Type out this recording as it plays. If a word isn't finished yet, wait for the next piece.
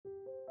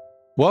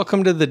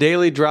Welcome to the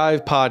Daily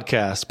Drive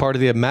Podcast, part of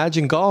the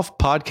Imagine Golf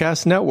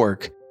Podcast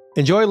Network.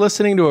 Enjoy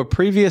listening to a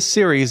previous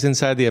series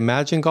inside the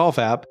Imagine Golf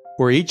app,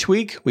 where each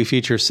week we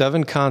feature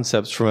 7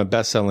 concepts from a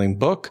best-selling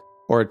book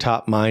or a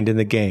top mind in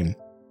the game.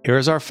 Here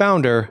is our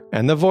founder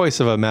and the voice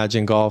of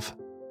Imagine Golf,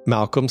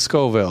 Malcolm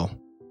Scoville.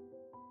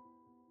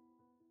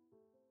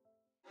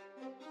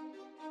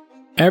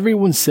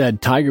 Everyone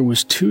said Tiger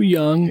was too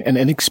young and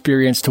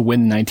inexperienced to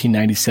win the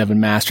 1997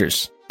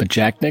 Masters, but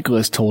Jack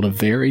Nicklaus told a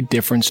very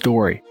different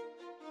story.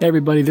 Hey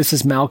everybody, this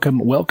is Malcolm.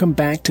 Welcome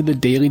back to the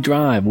Daily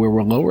Drive, where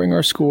we're lowering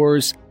our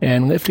scores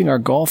and lifting our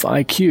golf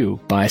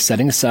IQ by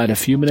setting aside a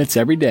few minutes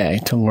every day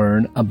to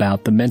learn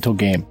about the mental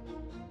game.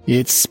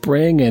 It's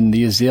spring and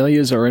the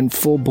azaleas are in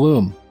full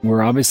bloom.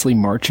 We're obviously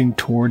marching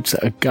towards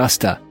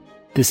Augusta.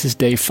 This is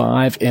day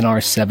 5 in our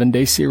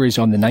 7-day series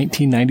on the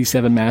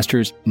 1997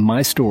 Masters,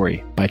 My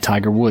Story by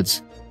Tiger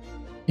Woods.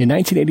 In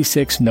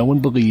 1986, no one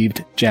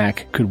believed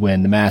Jack could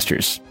win the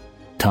Masters.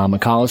 Tom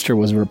McAllister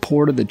was a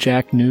reporter that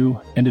Jack knew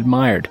and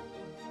admired.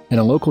 In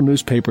a local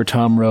newspaper,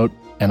 Tom wrote,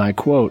 and I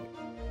quote,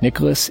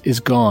 "Nicklaus is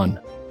gone.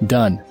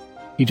 Done.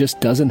 He just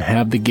doesn't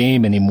have the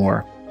game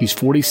anymore. He's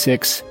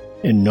 46,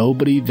 and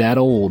nobody that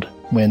old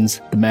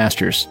wins the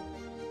Masters."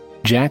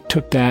 Jack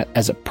took that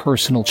as a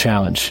personal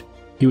challenge.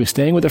 He was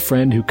staying with a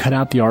friend who cut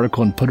out the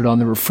article and put it on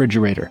the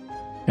refrigerator.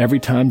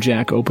 Every time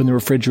Jack opened the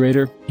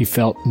refrigerator, he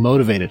felt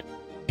motivated.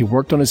 He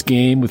worked on his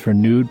game with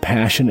renewed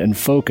passion and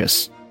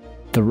focus.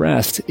 The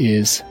rest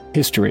is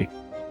history.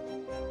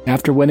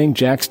 After winning,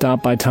 Jack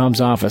stopped by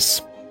Tom's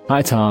office.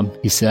 "Hi, Tom,"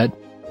 he said.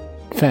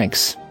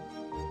 "Thanks."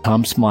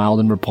 Tom smiled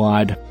and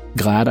replied,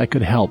 "Glad I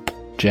could help,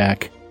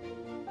 Jack."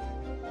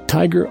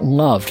 Tiger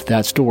loved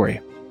that story.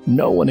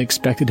 No one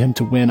expected him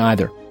to win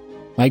either.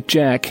 Like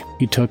Jack,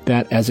 he took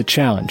that as a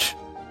challenge.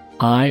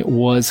 "I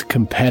was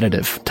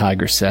competitive,"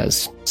 Tiger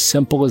says.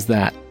 "Simple as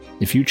that.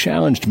 If you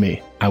challenged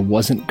me, I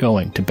wasn't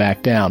going to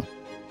back down."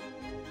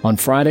 On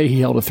Friday,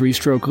 he held a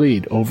 3-stroke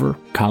lead over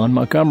Colin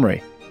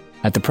Montgomery.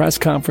 At the press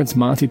conference,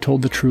 Monty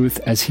told the truth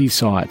as he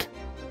saw it.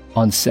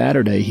 On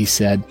Saturday, he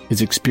said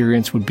his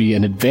experience would be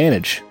an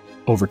advantage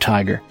over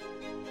Tiger.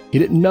 He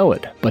didn't know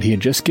it, but he had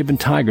just given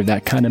Tiger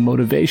that kind of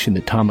motivation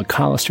that Tom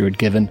McAllister had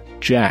given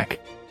Jack.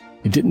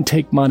 It didn't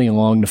take Monty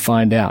long to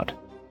find out.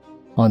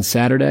 On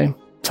Saturday,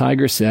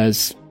 Tiger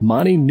says,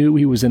 "Monty knew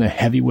he was in a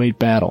heavyweight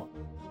battle.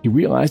 He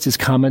realized his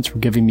comments were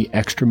giving me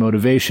extra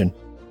motivation.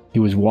 He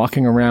was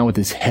walking around with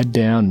his head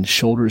down and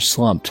shoulders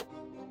slumped."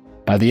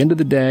 By the end of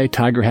the day,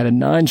 Tiger had a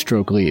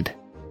 9-stroke lead.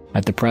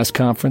 At the press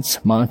conference,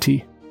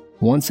 Monty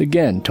once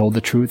again told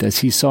the truth as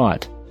he saw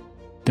it.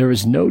 "There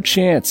is no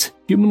chance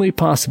humanly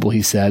possible,"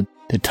 he said,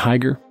 "that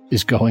Tiger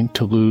is going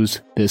to lose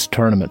this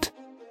tournament."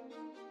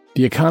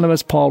 The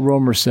economist Paul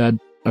Romer said,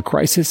 "A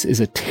crisis is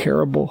a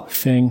terrible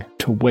thing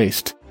to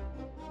waste."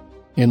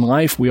 In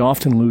life, we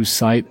often lose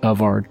sight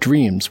of our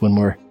dreams when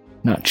we're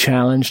not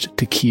challenged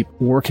to keep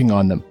working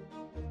on them.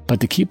 But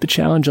to keep the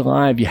challenge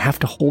alive, you have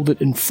to hold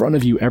it in front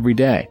of you every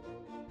day.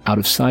 Out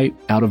of sight,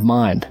 out of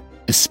mind,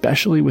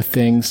 especially with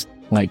things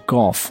like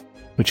golf,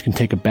 which can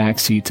take a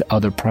backseat to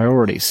other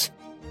priorities.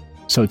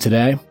 So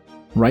today,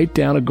 write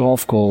down a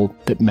golf goal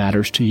that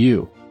matters to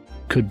you.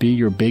 Could be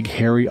your big,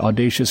 hairy,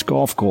 audacious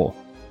golf goal,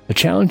 a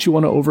challenge you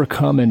want to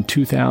overcome in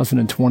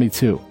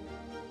 2022.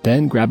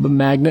 Then grab a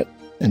magnet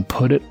and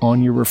put it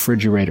on your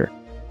refrigerator.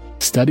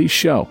 Studies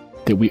show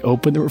that we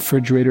open the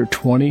refrigerator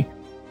 20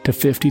 to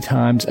 50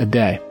 times a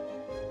day.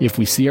 If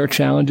we see our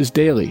challenges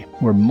daily,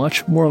 we're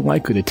much more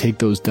likely to take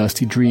those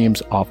dusty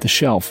dreams off the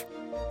shelf,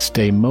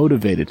 stay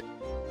motivated,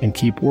 and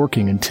keep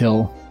working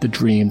until the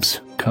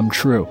dreams come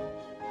true.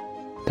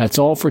 That's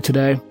all for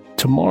today.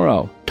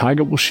 Tomorrow,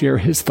 Tiger will share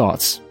his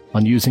thoughts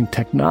on using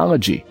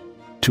technology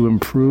to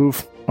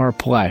improve our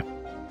play.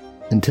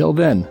 Until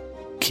then,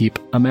 keep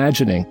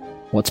imagining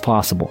what's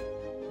possible.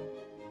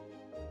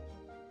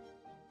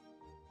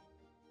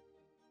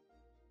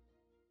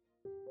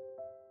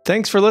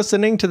 Thanks for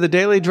listening to the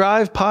Daily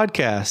Drive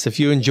Podcast.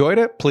 If you enjoyed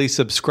it, please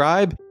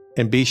subscribe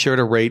and be sure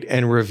to rate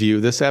and review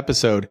this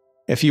episode.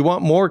 If you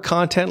want more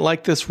content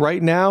like this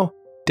right now,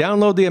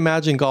 download the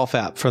Imagine Golf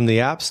app from the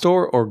App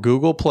Store or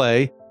Google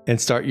Play and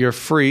start your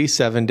free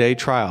 7-day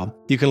trial.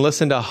 You can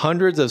listen to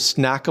hundreds of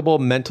snackable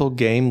mental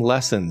game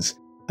lessons.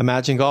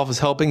 Imagine Golf is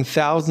helping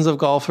thousands of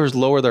golfers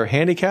lower their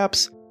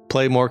handicaps,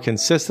 play more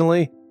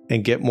consistently,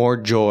 and get more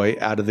joy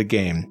out of the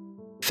game.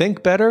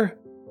 Think better,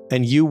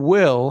 and you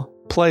will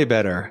play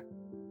better.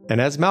 And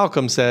as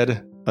Malcolm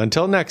said,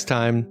 until next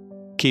time,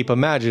 keep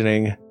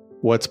imagining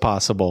what's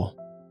possible.